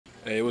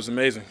Hey, it was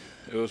amazing.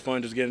 It was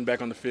fun just getting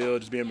back on the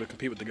field, just being able to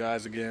compete with the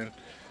guys again,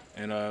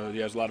 and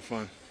yeah, it was a lot of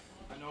fun.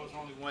 I know it's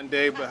only one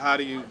day, but how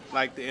do you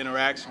like the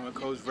interaction with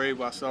Coach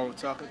Vrabel? I saw him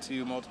talking to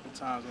you multiple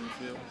times on the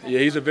field. Yeah,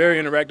 he's a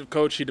very interactive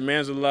coach. He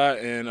demands a lot,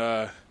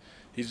 and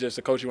he's just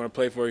a coach you want to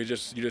play for. He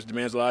just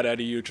demands a lot out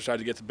of you, tries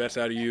to get the best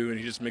out of you, and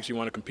he just makes you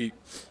want to compete.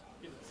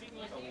 Did it seem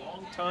like a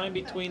long time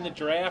between the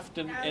draft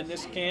and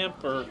this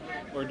camp, or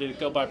did it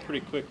go by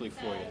pretty quickly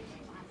for you?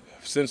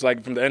 Since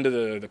like from the end of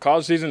the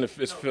college season,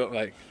 it's felt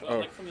like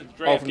Like from the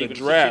draft, from the even,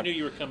 draft. since you knew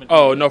you were coming.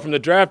 Oh no, from the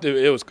draft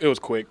it was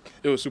quick.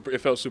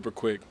 It felt super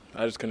quick.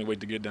 I just couldn't wait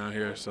to get down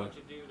here. So What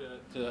did you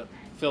do to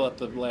fill up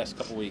the last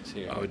couple weeks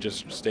here? I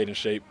just stayed in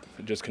shape,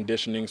 just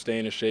conditioning,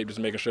 staying in shape,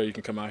 just making sure you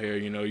can come out here.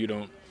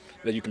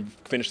 That you can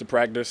finish the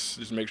practice.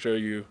 Just make sure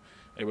you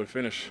able to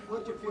finish.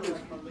 What did you feel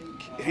as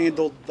Malik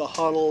handled the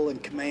huddle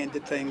and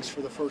commanded things for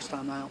the first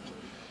time out?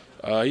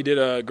 He did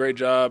a great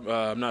job.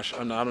 I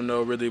don't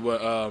know really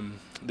what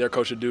their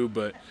coach should do,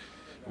 but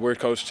we're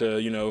coached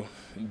to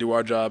do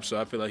our job. So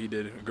I feel like he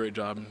did a great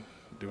job in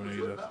doing it.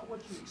 About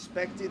what you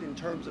expected in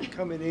terms of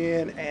coming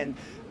in and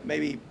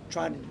maybe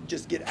trying to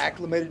just get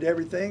acclimated to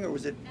everything, or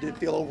did it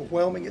feel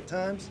overwhelming at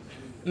times?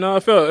 No,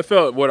 it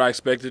felt what I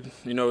expected.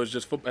 It's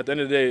just at the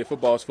end of the day,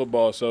 football is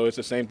football, so it's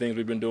the same things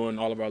we've been doing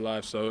all of our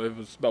lives. So it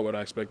was about what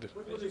I expected.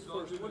 What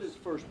is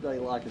first day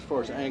like as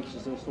far as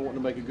anxiousness, wanting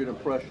to make a good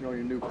impression on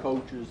your new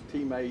coaches,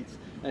 teammates,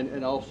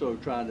 and also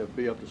trying to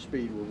be up to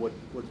speed with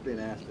what's being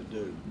asked to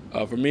do?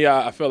 For me,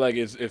 I feel like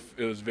it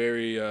was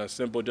very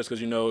simple just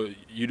because,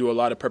 you do a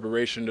lot of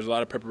preparation. There's a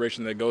lot of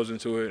preparation that goes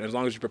into it. And as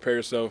long as you prepare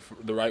yourself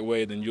the right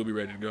way, then you'll be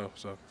ready to go.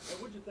 So.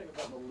 What did you think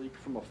about Malik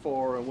from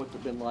afar, and what's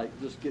it been like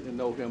just getting to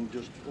know him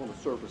just on a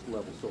surface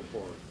level so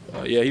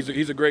far? Yeah,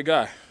 he's a great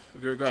guy. A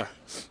great guy.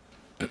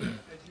 As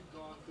you've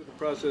gone through the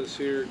process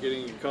here,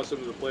 getting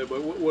accustomed to the play,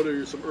 but what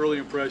are some early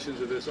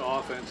impressions of this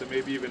offense, and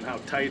maybe even how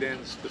tight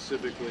ends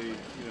specifically,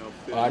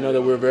 fit I know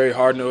that we're very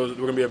hard-nosed.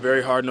 We're going to be a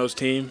very hard-nosed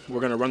team.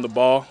 We're going to run the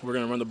ball. We're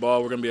going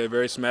to be a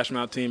very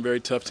smash-mouth team, very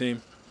tough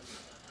team.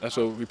 That's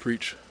what we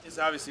preach. It's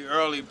obviously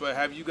early, but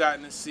have you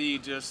gotten to see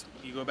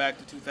you go back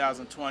to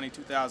 2020,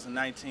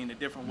 2019, the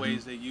different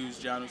ways they use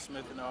Jonnu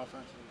Smith in the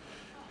offense?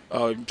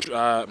 I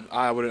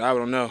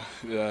don't know.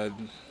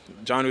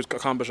 Jonnu's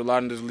accomplished a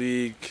lot in this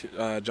league.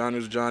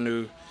 Jonnu's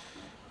Jonnu.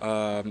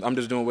 I'm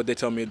just doing what they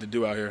tell me to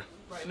do out here.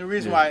 Right. And the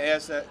reason why I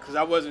asked that, because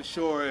I wasn't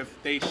sure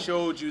if they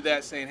showed you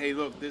that saying, hey,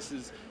 look, this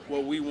is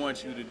what we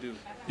want you to do.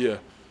 Yeah.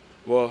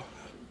 Well,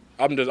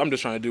 I'm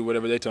just trying to do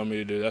whatever they tell me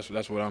to do.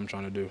 That's what I'm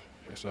trying to do.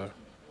 Yes, sir.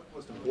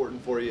 What's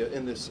important for you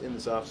in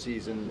this off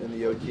season in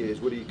the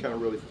OTAs? What are you kind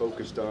of really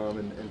focused on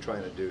and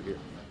trying to do here?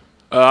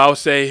 I would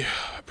say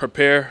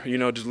prepare.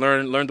 Just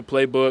learn the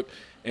playbook,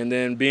 and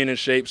then being in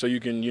shape so you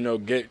can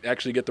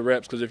actually get the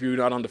reps. Because if you're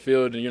not on the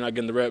field and you're not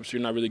getting the reps,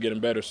 you're not really getting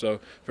better.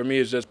 So for me,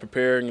 it's just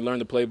preparing, learn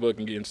the playbook,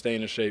 and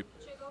staying in shape.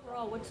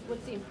 Overall, what's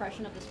the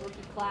impression of this rookie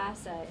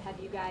class? Do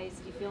you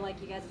feel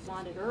like you guys have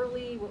bonded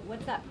early?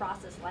 What's that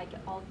process like?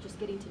 All just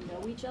getting to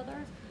know each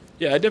other?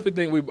 Yeah, I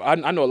definitely think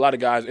I know a lot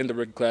of guys in the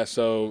rookie class,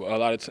 so a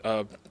lot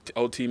of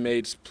old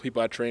teammates, people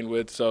I trained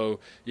with. So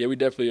yeah, we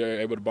definitely are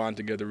able to bond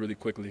together really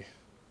quickly.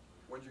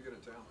 When did you get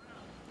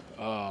in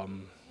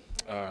town?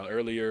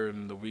 Earlier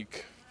in the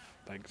week,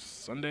 like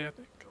Sunday, I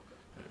think.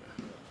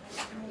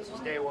 This was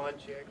day one,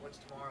 Chig. What's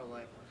tomorrow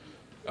like?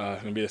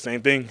 It's gonna be the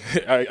same thing.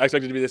 I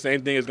expect it to be the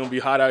same thing. It's gonna be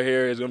hot out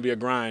here. It's gonna be a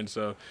grind.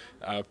 So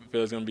I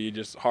feel it's gonna be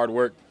just hard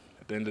work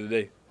at the end of the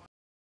day.